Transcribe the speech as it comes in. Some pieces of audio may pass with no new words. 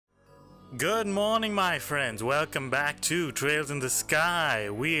Good morning, my friends. Welcome back to Trails in the Sky.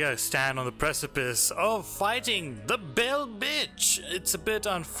 We stand on the precipice of fighting the Bell Bitch. It's a bit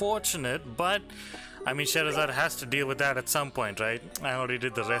unfortunate, but I mean, Sherazad has to deal with that at some point, right? I already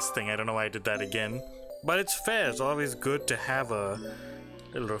did the rest thing. I don't know why I did that again. But it's fair. It's always good to have a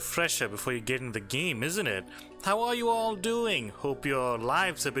little refresher before you get into the game, isn't it? How are you all doing? Hope your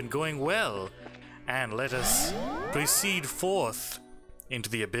lives have been going well. And let us proceed forth into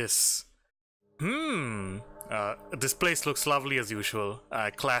the abyss. This place looks lovely as usual.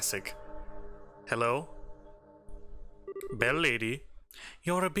 Classic. Hello? Bell lady.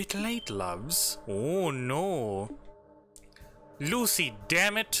 You're a bit late, loves. Oh no. Lucy,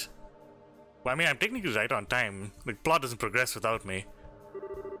 damn it. Well, I mean, I'm technically right on time. The plot doesn't progress without me.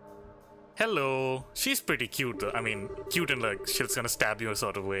 Hello. She's pretty cute though. I mean, cute in like she's gonna stab you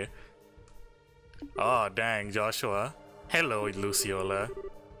sort of way. Oh, dang, Joshua. Hello, Luciola.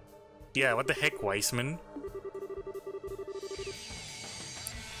 Yeah, what the heck, Weissman?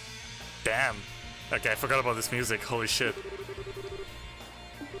 Damn. Okay, I forgot about this music. Holy shit.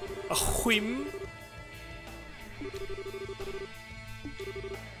 A whim?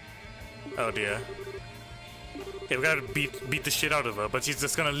 Oh dear. Yeah, we gotta beat the shit out of her, but she's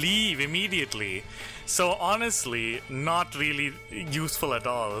just gonna leave immediately. So honestly, not really useful at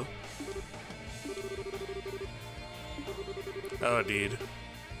all. Oh, dude.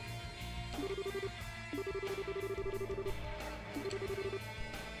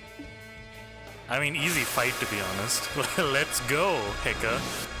 I mean, easy fight to be honest. Let's go, Heka.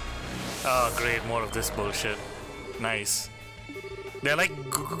 Oh, great, more of this bullshit. Nice. They're like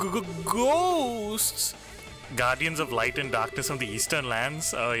ghosts! Guardians of light and darkness from the eastern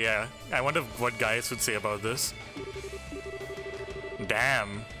lands? Oh yeah. I wonder what guys would say about this.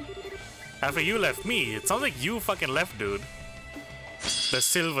 Damn. After you left me, it sounds like you fucking left, dude. The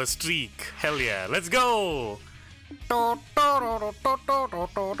silver streak. Hell yeah. Let's go! Let's go!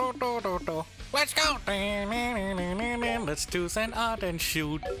 Let's do an art and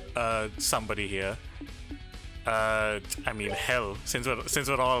shoot somebody here. I mean, hell, since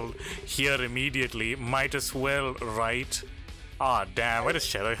we're all here immediately, might as well, right? Ah, damn, why does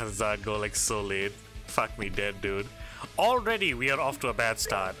Sherazad go like so late? Fuck me dead, dude. Already we are off to a bad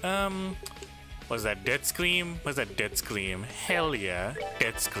start. Was that Death Scream? Was that Death Scream? Hell yeah,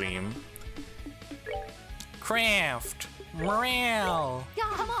 Death Scream. Craft! Morale! Yeah,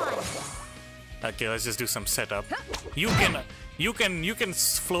 come on! Okay, let's just do some setup. You can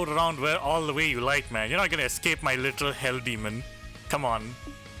float around where all the way you like, man. You're not gonna escape my literal hell demon. Come on.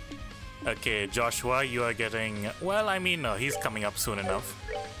 Okay, Joshua, you are getting... Well, I mean, no, he's coming up soon enough.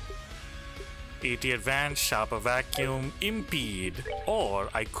 80 advance, sharper vacuum, impede. Or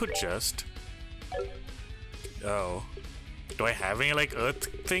I could just... Oh. Do I have any, like, earth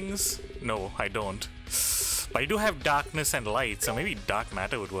things? No, I don't. But I do have darkness and light, so maybe dark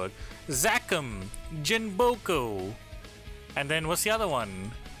matter would work. Zakum, Jinboko. And then what's the other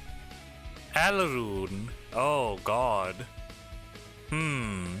one? Alaroon. Oh god.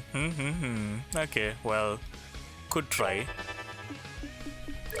 Okay, well, could try.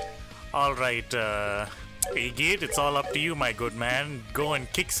 Alright, Agate, it's all up to you, my good man. Go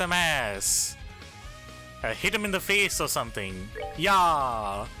and kick some ass. Hit him in the face or something.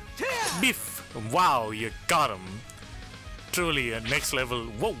 Yeah. Biff. Wow, you got him. Truly a next level.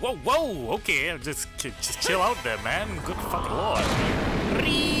 Whoa, whoa, whoa. Okay, just chill out there, man. Good fucking lord.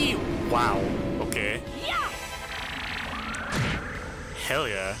 Wow. Okay. Hell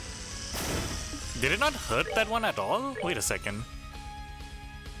yeah. Did it not hurt that one at all? Wait a second.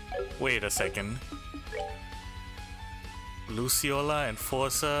 Wait a second. Luciola,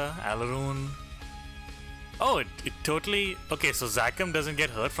 Enforcer, Alaroon. Oh, it totally... Okay, so Zakum doesn't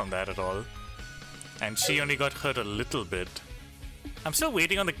get hurt from that at all. And she only got hurt a little bit. I'm still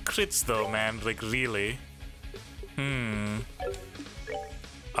waiting on the crits though, man. Like, really.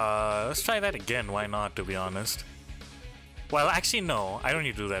 Let's try that again. Why not, to be honest? Well, actually, no. I don't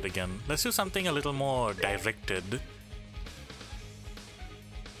need to do that again. Let's do something a little more directed.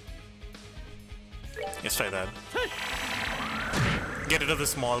 Let's try that. Get rid of the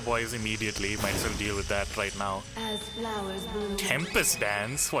small boys immediately. Might as well deal with that right now. As flowers bloom. Tempest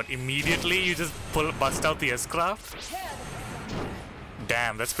Dance? What, immediately you just bust out the S-Craft?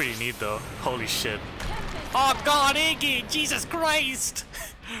 Damn, that's pretty neat though. Holy shit. Oh god, Iggy! Jesus Christ!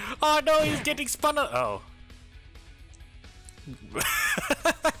 Oh no, he's getting spun out. Oh.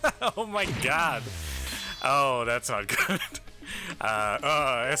 Oh my god. Oh, that's not good.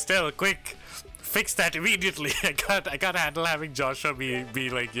 Estelle, quick! Fix that immediately. I can't handle having Joshua be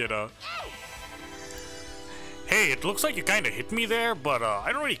like, you know. Hey, it looks like you kinda hit me there, but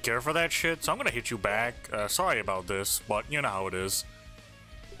I don't really care for that shit, so I'm gonna hit you back. Sorry about this, but you know how it is.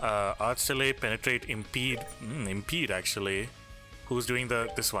 Arts delay, penetrate, impede. Impede, actually. Who's doing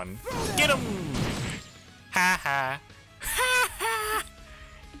this one? Get him! Ha ha! Ha ha!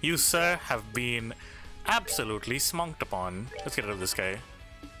 You, sir, have been absolutely smonked upon. Let's get rid of this guy.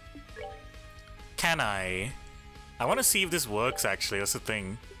 Can I want to see if this works, actually. That's the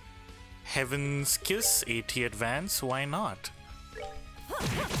thing. Heaven's Kiss, AT Advance, why not?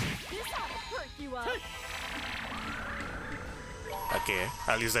 Okay,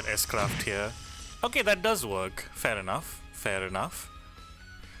 I'll use that S-Craft here. Okay, that does work. Fair enough. Fair enough.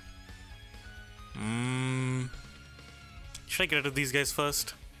 Should I get rid of these guys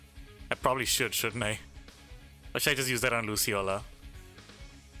first? I probably should, shouldn't I? Or should I just use that on Luciola?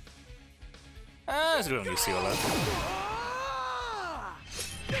 Let's do it on Luciola.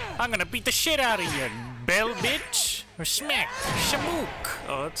 I'm gonna beat the shit out of you, bell bitch! Smack! Shamook!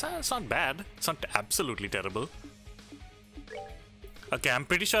 Oh, it's not bad. It's not absolutely terrible. Okay, I'm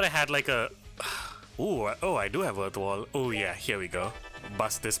pretty sure I had like a... Ooh, oh, I do have Earth Wall. Oh yeah, here we go.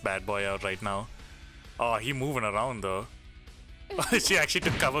 Bust this bad boy out right now. Oh, he moving around though. She actually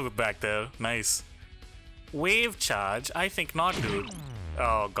took cover back there. Nice. Wave charge? I think not, dude.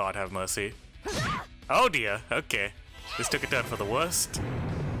 Oh, God have mercy. Oh dear, okay. This took a turn for the worst.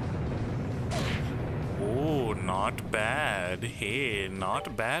 Oh, not bad. Hey,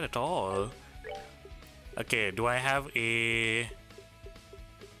 not bad at all. Okay, do I have a...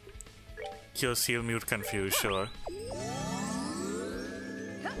 Cure, seal, mute, confuse, sure.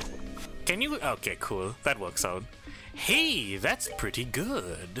 Can you... Okay, cool. That works out. Hey, that's pretty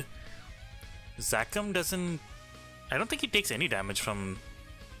good. Zakum doesn't... I don't think he takes any damage from...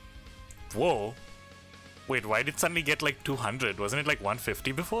 Whoa. Wait, why did it suddenly get like 200? Wasn't it like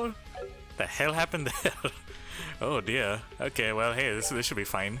 150 before? The hell happened there? Oh dear. Okay, well, hey, this should be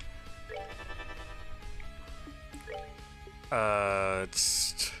fine.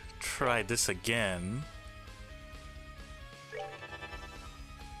 Let's try this again.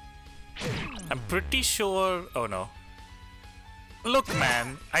 I'm pretty sure... Oh no. Look,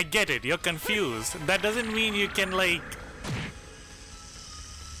 man, I get it. You're confused. That doesn't mean you can, like...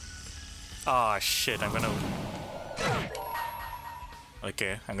 Ah, shit, I'm gonna...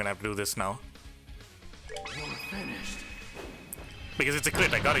 Okay, I'm gonna have to do this now. Because it's a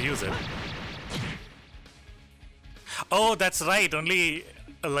crit, I gotta use it. Oh, that's right. Only,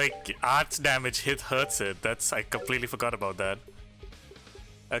 like, arts damage hurts it. I completely forgot about that.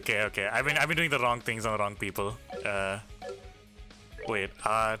 Okay, okay. I've been doing the wrong things on the wrong people. Wait,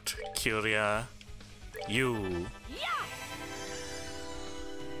 Art, Curia, you.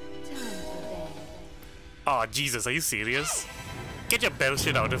 Oh, Jesus, are you serious? Get your bell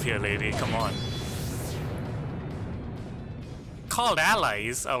shit out of here, lady. Come on. Called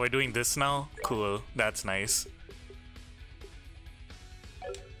allies? Oh, we're doing this now? Cool. That's nice.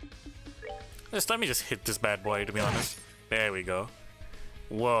 Let me just hit this bad boy, to be honest. There we go.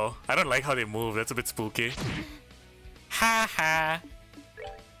 Whoa. I don't like how they move. That's a bit spooky. Ha ha.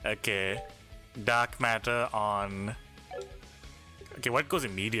 Okay. Dark matter on... Okay, what goes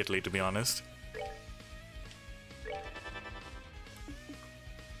immediately, to be honest?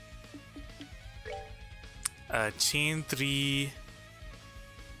 Chain 3...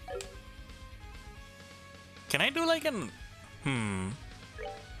 Can I do like an...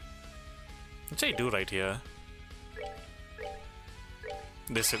 What should I do right here?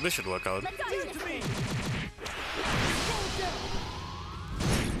 This should work out.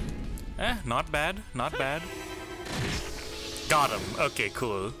 Not bad, not bad. Got him. Okay,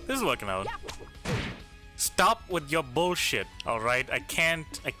 cool. This is working out. Stop with your bullshit. All right, I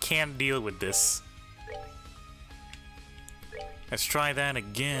can't deal with this. Let's try that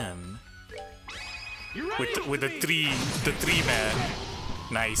again. With the three man.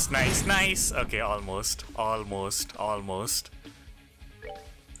 Nice, nice, nice. Okay, almost.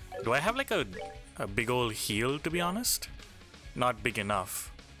 Do I have like a big old heal, to be honest? Not big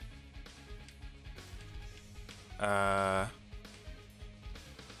enough.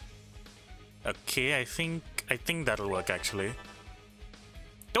 Okay, I think that'll work actually.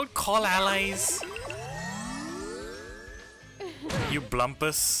 Don't call allies. You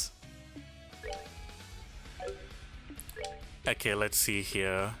blumpus. Okay, let's see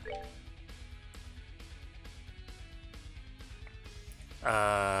here.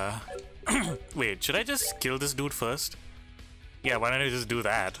 Wait, should I just kill this dude first? Yeah, why don't I just do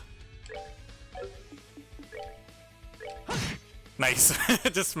that? Nice.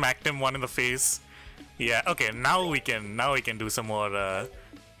 Just smacked him one in the face. Yeah, okay, now we can do some more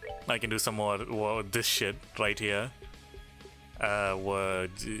I can do some more this shit right here. Or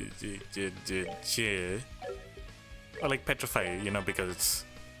like petrify, you know, because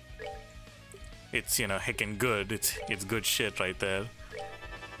it's you know, heckin' good. It's good shit right there.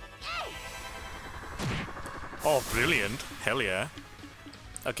 Oh, brilliant. Hell yeah.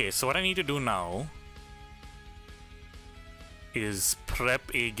 Okay, so what I need to do now is prep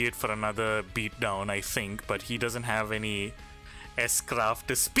A-Gate for another beatdown, I think, but he doesn't have any S-craft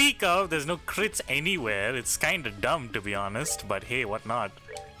to speak of. There's no crits anywhere. It's kind of dumb, to be honest, but hey, what not?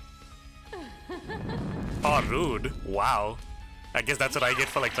 Oh, rude. Wow. I guess that's what I get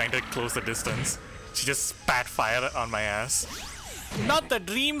for like trying to close the distance. She just spat fire on my ass. Not the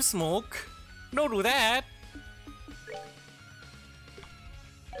dream smoke. Don't do that.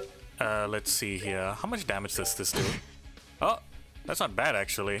 Let's see here. How much damage does this do? Oh, that's not bad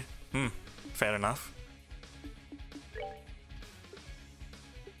actually. Fair enough.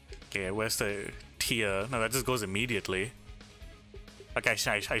 Okay, where's the tier? No, that just goes immediately. Okay,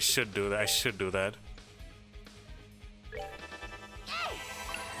 I should do that. I should do that.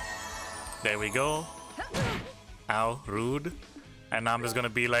 There we go. Ow, rude. And now I'm just gonna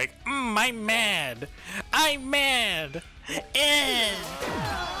be like, I'm mad. I'm mad.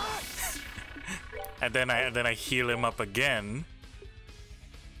 And then I heal him up again.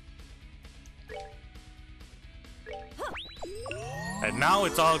 And now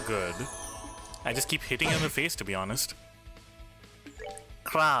it's all good. I just keep hitting him in the face, to be honest.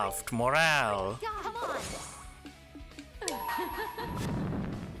 Craft, morale. Come on.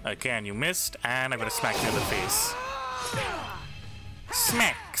 Okay, and you missed, and I'm gonna smack you in the face.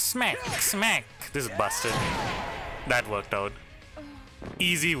 Smack, smack, smack. This is busted. That worked out.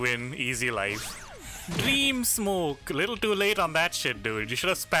 Easy win, easy life. Dream smoke. Little too late on that shit, dude. You should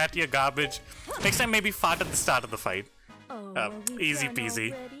have spat your garbage. Next time, maybe fart at the start of the fight. Easy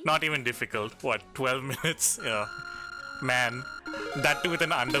peasy. Not even difficult. What, 12 minutes? Yeah. Man. That too with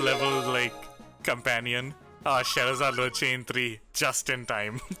an underlevel, like, companion. Ah, Sherazade Chain 3. Just in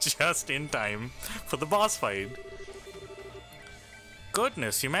time. Just in time for the boss fight.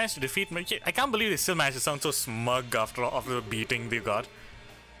 Goodness, you managed to defeat me. I can't believe they still managed to sound so smug after the beating they got.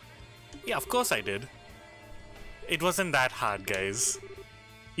 Yeah, of course I did. It wasn't that hard, guys.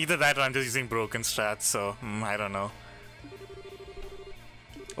 Either that or I'm just using broken strats, so I don't know.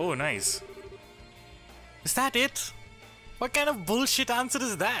 Oh, nice. Is that it? What kind of bullshit answer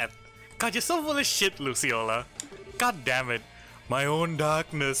is that? God, you're so full of shit, Luciola. God damn it. My own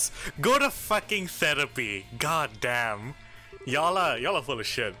darkness. Go to fucking therapy. God damn. Y'all are full of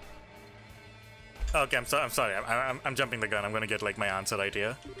shit. Okay, I'm sorry. I'm jumping the gun. I'm gonna get like my answer right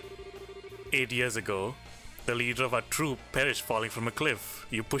here. 8 years ago, the leader of our troop perished falling from a cliff.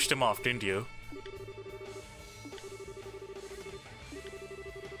 You pushed him off, didn't you?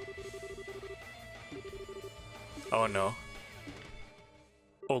 Oh no.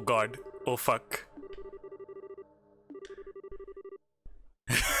 Oh god. Oh fuck.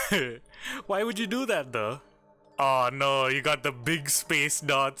 Why would you do that though? Oh no, you got the big space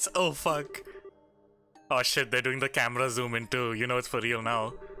dots. Oh fuck. Oh shit, they're doing the camera zoom in too. You know it's for real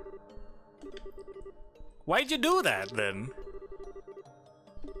now. Why'd you do that then?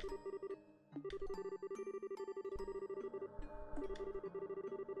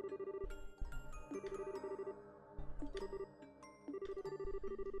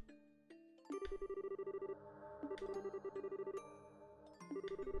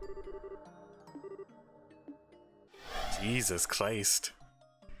 Jesus Christ.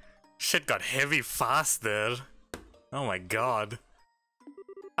 Shit got heavy fast there. Oh my god.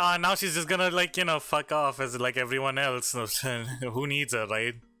 Now she's just gonna, like, you know, fuck off as like everyone else. Who needs her,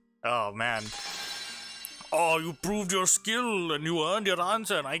 right? Oh man. Oh, you proved your skill and you earned your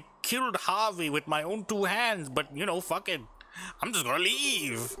answer and I killed Harvey with my own 2 hands, but you know, fuck it. I'm just gonna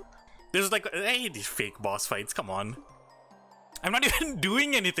leave. This is like, I hate these fake boss fights, come on. I'm not even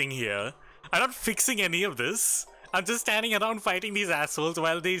doing anything here. I'm not fixing any of this. I'm just standing around fighting these assholes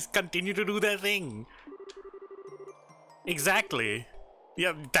while they continue to do their thing. Exactly.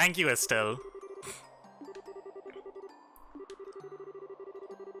 Yeah, thank you, Estelle.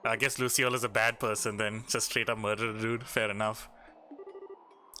 I guess Luciola's a bad person then. Just straight up murdered a dude. Fair enough.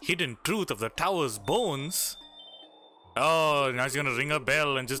 Hidden truth of the tower's bones? Oh, now she's gonna ring a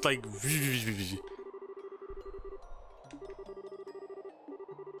bell and just like...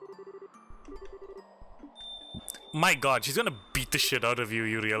 My god, she's gonna beat the shit out of you,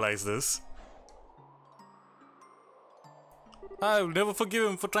 you realize this? I'll never forgive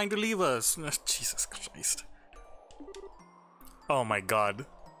him for trying to leave us. Jesus Christ. Oh my god.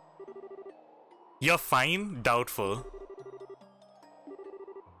 You're fine? Doubtful.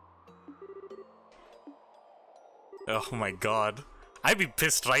 Oh my god. I'd be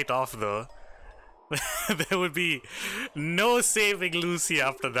pissed right off though. There would be no saving Lucy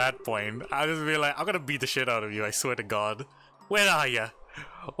after that point. I'd just be like, I'm gonna beat the shit out of you, I swear to god. Where are ya?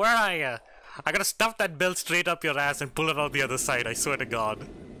 Where are ya? I gotta stuff that belt straight up your ass and pull it out the other side, I swear to god.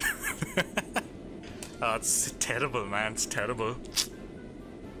 Oh, it's terrible, man. It's terrible.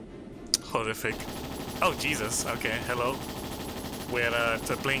 Horrific. Oh, Jesus. Okay, hello. We're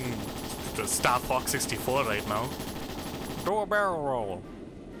playing the Star Fox 64 right now. Do a barrel roll.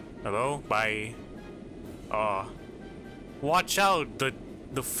 Hello? Bye. Oh. Watch out! The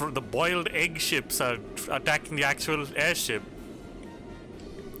boiled egg ships are attacking the actual airship.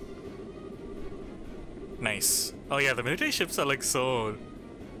 Nice. Oh yeah, the military ships are like so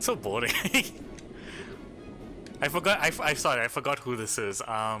boring. I forgot who this is.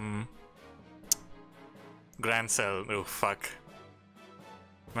 Grancel. Oh fuck.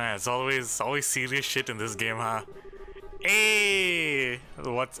 Man, it's always serious shit in this game, huh? Hey!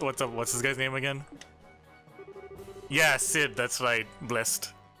 What's up? What's this guy's name again? Yeah, Sid, that's right.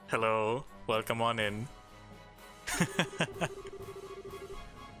 Blessed. Hello. Welcome on in.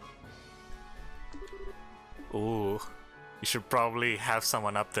 Ooh. You should probably have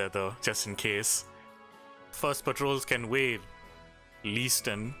someone up there though, just in case. First patrols can wait.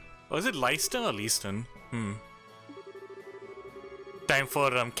 Leaston. Oh, is it Leiston or Leaston? Time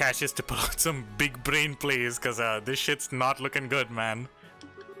for Cassius to pull out some big brain plays, cause this shit's not looking good, man.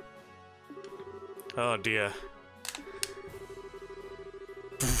 Oh dear.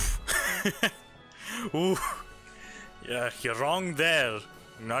 Ooh. Yeah, you're wrong there.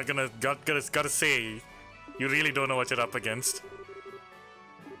 Not gonna gotta say, you really don't know what you're up against.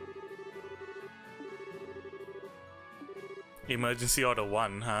 Emergency Order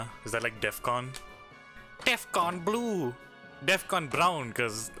 1, huh? Is that like DEFCON? DEFCON Blue! DEFCON Brown,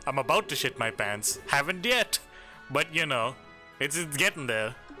 cause I'm about to shit my pants. Haven't yet! But you know, it's getting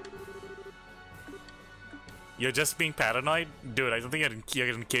there. You're just being paranoid? Dude, I don't think you're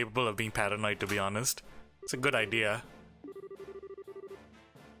incapable of being paranoid, to be honest. It's a good idea.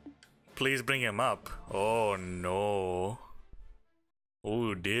 Please bring him up. Oh no.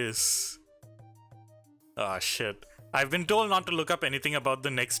 Oh, this. Ah, shit. I've been told not to look up anything about the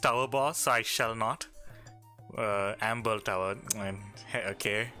next tower boss, so I shall not. Amber Tower.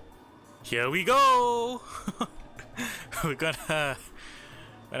 Okay. Here we go! We're gonna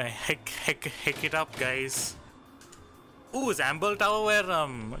heck it up, guys. Ooh, is Amber Tower where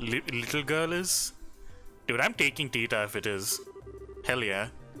little girl is? Dude, I'm taking Tita if it is. Hell yeah.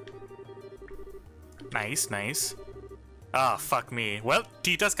 Nice, nice. Ah, fuck me. Well,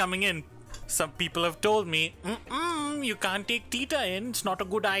 Tita's coming in. Some people have told me, you can't take Tita in. It's not a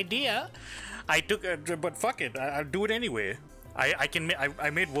good idea. I took it, but fuck it. I'll do it anyway. I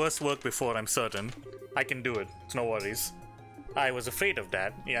made worse work before, I'm certain. I can do it. It's no worries. I was afraid of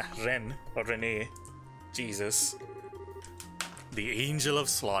that. Yeah, Ren or Renee. Jesus. The Angel of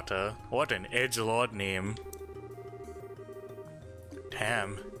Slaughter. What an edgelord name.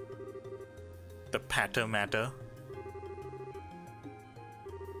 Damn. The Patter Matter.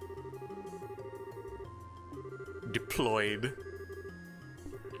 Deployed.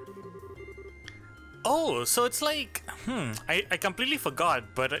 Oh, so it's like, I completely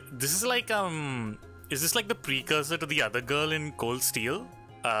forgot, but this is like, is this like the precursor to the other girl in Cold Steel?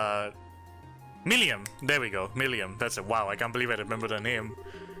 Milliam. There we go. Milliam. That's it. Wow, I can't believe I remembered her name.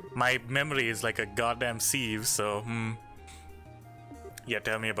 My memory is like a goddamn sieve, so, Yeah,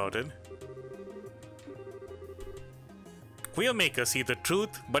 tell me about it. We'll make her see the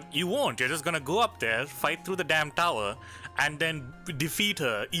truth, but you won't. You're just gonna go up there, fight through the damn tower, and then defeat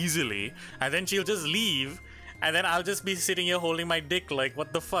her easily, and then she'll just leave, and then I'll just be sitting here holding my dick like,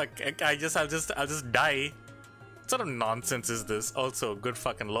 what the fuck? I'll just die. What sort of nonsense is this? Also, good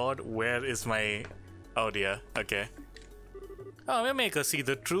fucking lord, where is my... Oh dear, okay. Oh, we'll make her see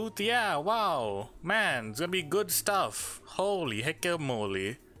the truth, yeah, wow. Man, it's gonna be good stuff. Holy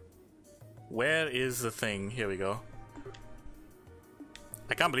heck-a-moly. Where is the thing? Here we go.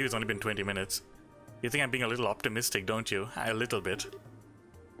 I can't believe it's only been 20 minutes. You think I'm being a little optimistic, don't you? A little bit.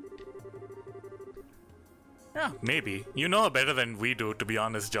 Yeah, maybe. You know better than we do, to be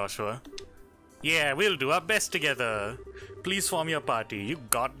honest, Joshua. Yeah, we'll do our best together. Please form your party. You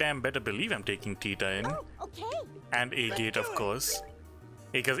goddamn better believe I'm taking Tita in. Oh, okay. And A-Gate, of course.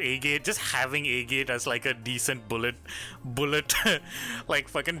 Because A-Gate, just having A-Gate as like a decent bullet, like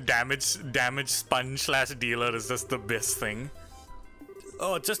fucking damage sponge / dealer is just the best thing.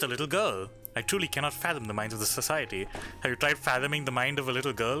 Oh, it's just a little girl. I truly cannot fathom the minds of the society. Have you tried fathoming the mind of a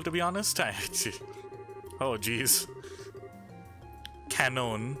little girl, to be honest? Oh, jeez.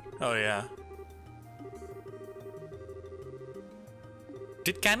 Canon. Oh, yeah.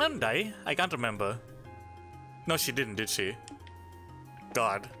 Did Canon die? I can't remember. No, she didn't, did she?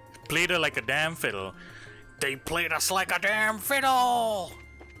 God. Played her like a damn fiddle. They played us like a damn fiddle!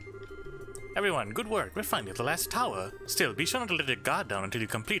 Everyone, good work. We're finally at the last tower. Still, be sure not to let your guard down until you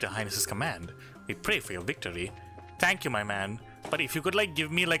complete Her Highness's command. We pray for your victory. Thank you, my man. But if you could, like,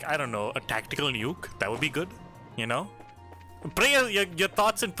 give me, like, I don't know, a tactical nuke, that would be good. You know? Prayers, your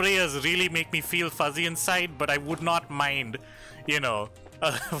thoughts and prayers really make me feel fuzzy inside, but I would not mind, you know,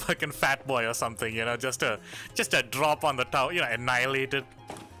 a fucking fat boy or something, you know, just a drop on the tower, you know, annihilate it,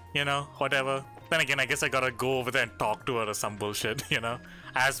 you know, whatever. Then again, I guess I gotta go over there and talk to her or some bullshit, you know,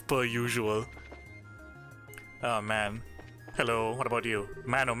 as per usual. Oh man. Hello, what about you?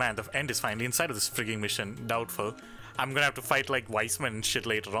 Man, oh man, the end is finally inside of this frigging mission. Doubtful. I'm gonna have to fight like Weissman and shit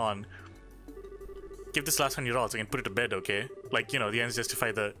later on. Give this last one your all so I can put it to bed, okay? Like, you know, the ends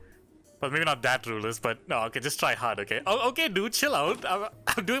justify the... Well, maybe not that rulers, but no, okay, just try hard, okay? Oh, okay, dude, chill out.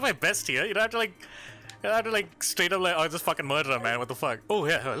 I'm doing my best here. You don't have to, like... You don't have to, like, straight up, like, oh, just fucking murder, man. What the fuck? Oh,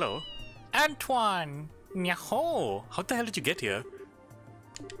 yeah, hello. Antoine! Nyaho! How the hell did you get here?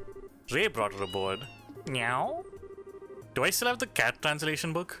 Ray brought her aboard. Meow? Do I still have the cat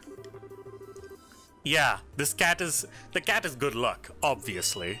translation book? Yeah, this cat is... The cat is good luck,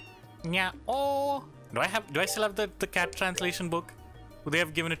 obviously. Meow. Do I still have the cat translation book? Would they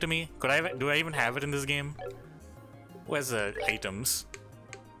have given it to me? Do I even have it in this game? Where's the items?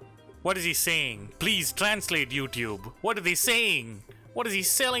 What is he saying? Please translate, YouTube. What are they saying? What is he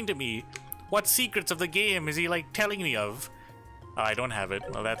selling to me? What secrets of the game is he like telling me of? Oh, I don't have it.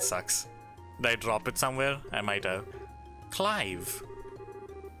 Well, that sucks. Did I drop it somewhere? I might have. Clive.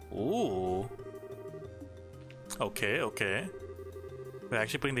 Ooh. Okay, okay. We're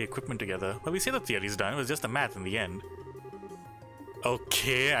actually putting the equipment together. Well, we say the theory's done. It was just the math in the end.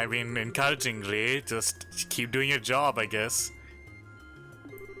 Okay, I mean, encouraging, Ray. Just keep doing your job, I guess.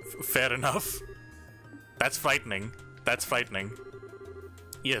 Fair enough. That's frightening. That's frightening.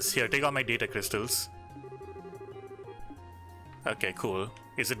 Yes, here, take all my data crystals. Okay, cool.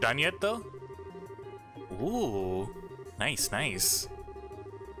 Is it done yet, though? Ooh. Nice, nice.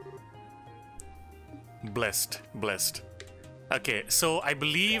 Blessed, blessed. Okay, so I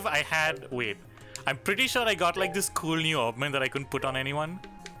believe I had... Wait. I'm pretty sure I got like this cool new augment that I couldn't put on anyone.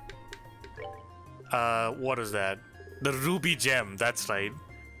 What is that? The ruby gem, that's right.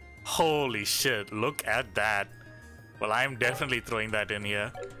 Holy shit, look at that. Well, I'm definitely throwing that in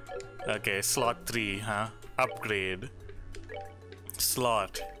here. Okay, slot 3, huh? Upgrade.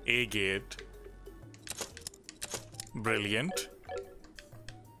 Slot, A gate. Brilliant.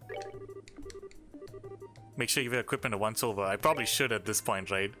 Make sure you give your equipment a once over. I probably should at this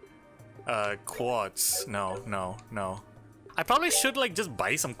point, right? Quartz. No, no, no. I probably should, like, just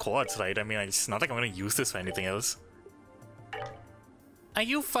buy some quartz, right? I mean, it's not like I'm gonna use this for anything else. Are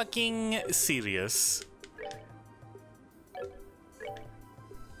you fucking serious?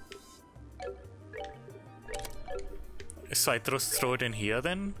 So I throw it in here,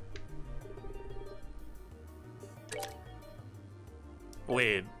 then?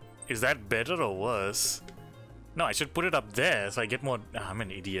 Wait, is that better or worse? No, I should put it up there so I get more... Oh, I'm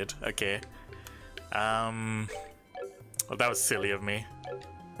an idiot. Okay. Well, that was silly of me.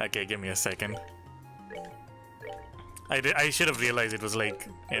 Okay, give me a second. I should have realized it was like,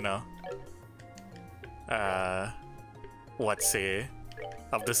 you know... what say?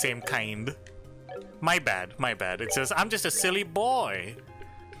 Of the same kind. My bad, my bad. It's just... I'm just a silly boy.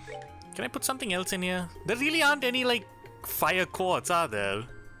 Can I put something else in here? There really aren't any, like, fire quartz, are there?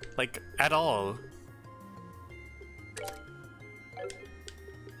 Like, at all.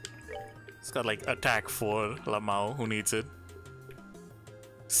 It's got like attack 4, Lamau, who needs it?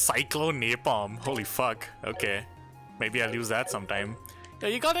 Cyclone Napalm, holy fuck, okay. Maybe I'll use that sometime. Yo,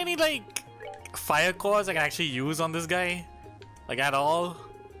 you got any like fire cores I can actually use on this guy? Like at all?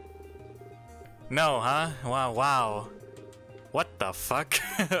 No, huh? Wow, wow. What the fuck?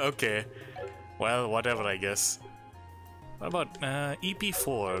 Okay. Well, whatever, I guess. What about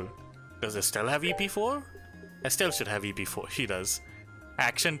EP4? Does Estelle have EP4? Estelle should have EP4, she does.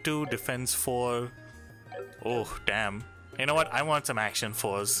 Action 2, defense 4. Oh, damn. You know what? I want some action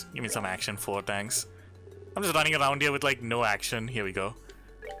 4s. Give me some action 4, thanks. I'm just running around here with like no action. Here we go.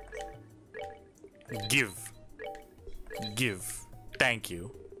 Give. Give. Thank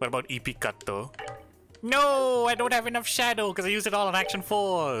you. What about EP cut though? No, I don't have enough shadow because I used it all on action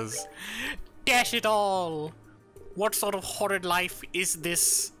 4s. Dash it all. What sort of horrid life is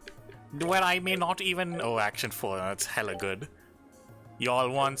this? Where I may not even... Oh, action 4. That's hella good.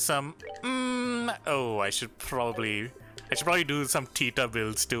 Y'all want some... Oh, I should probably... I should probably do some Theta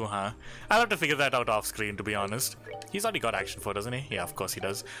builds too, huh? I'll have to figure that out off screen, to be honest. He's already got action for, doesn't he? Yeah, of course he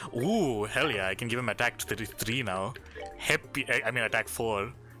does. Ooh, hell yeah, I can give him attack 33 now. Attack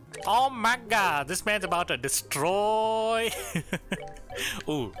 4. Oh my god, this man's about to destroy.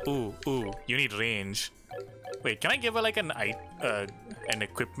 Ooh, you need range. Wait, can I give her like an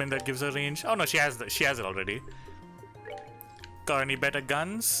equipment that gives her range? Oh no, she has it already. Got any better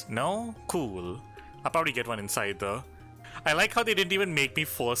guns? No? Cool. I'll probably get one inside though. I like how they didn't even make me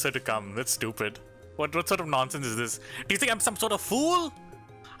force her to come. That's stupid. What sort of nonsense is this? Do you think I'm some sort of fool?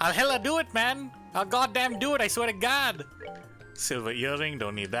 I'll hella do it, man. I'll goddamn do it, I swear to God. Silver earring,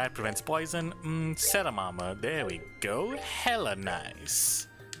 don't need that. Prevents poison. Serum armor, there we go. Hella nice.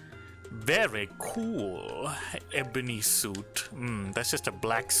 Very cool. Ebony suit. That's just a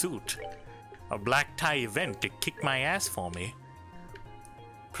black suit. A black tie event to kick my ass for me.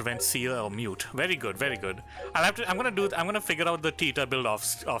 Prevent seer or mute. Very good, very good. I'm gonna figure out the Theta build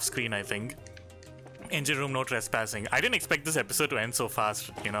off screen, I think. Engine room, no trespassing. I didn't expect this episode to end so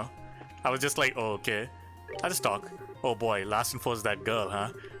fast, you know. I was just like, oh, okay. I'll just talk. Oh boy, last and first that girl, huh?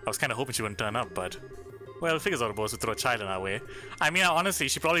 I was kind of hoping she wouldn't turn up, but well, figures out boss would throw a child in our way. I mean, honestly,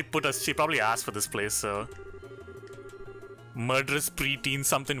 she probably asked for this place, so murderous preteen,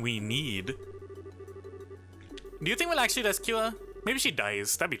 something we need. Do you think we'll actually rescue her? Maybe she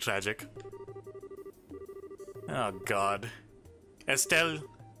dies. That'd be tragic. Oh god, Estelle,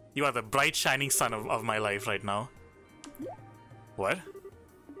 you are the bright shining sun of my life right now. What?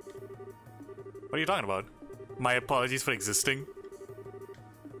 What are you talking about? My apologies for existing.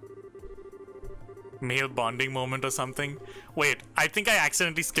 Male bonding moment or something. Wait, I think I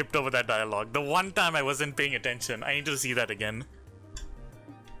accidentally skipped over that dialogue. The one time I wasn't paying attention. I need to see that again.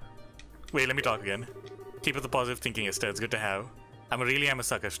 Wait, let me talk again. Keep up the positive thinking, Esther. It's good to have. I really am a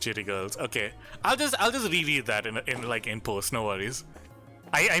sucker for cheery girls. Okay, I'll just reread that in post. No worries.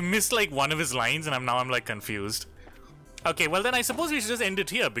 I missed like one of his lines and I'm like confused. Okay, well then I suppose we should just end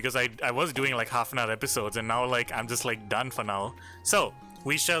it here because I was doing like half-an-hour episodes and now like I'm just like done for now. So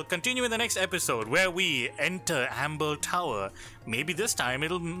we shall continue in the next episode where we enter Amber Tower. Maybe this time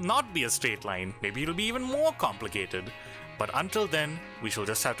it'll not be a straight line. Maybe it'll be even more complicated. But until then, we shall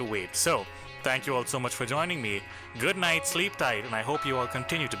just have to wait. So thank you all so much for joining me. Good night, sleep tight, and I hope you all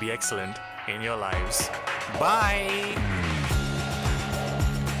continue to be excellent in your lives. Bye!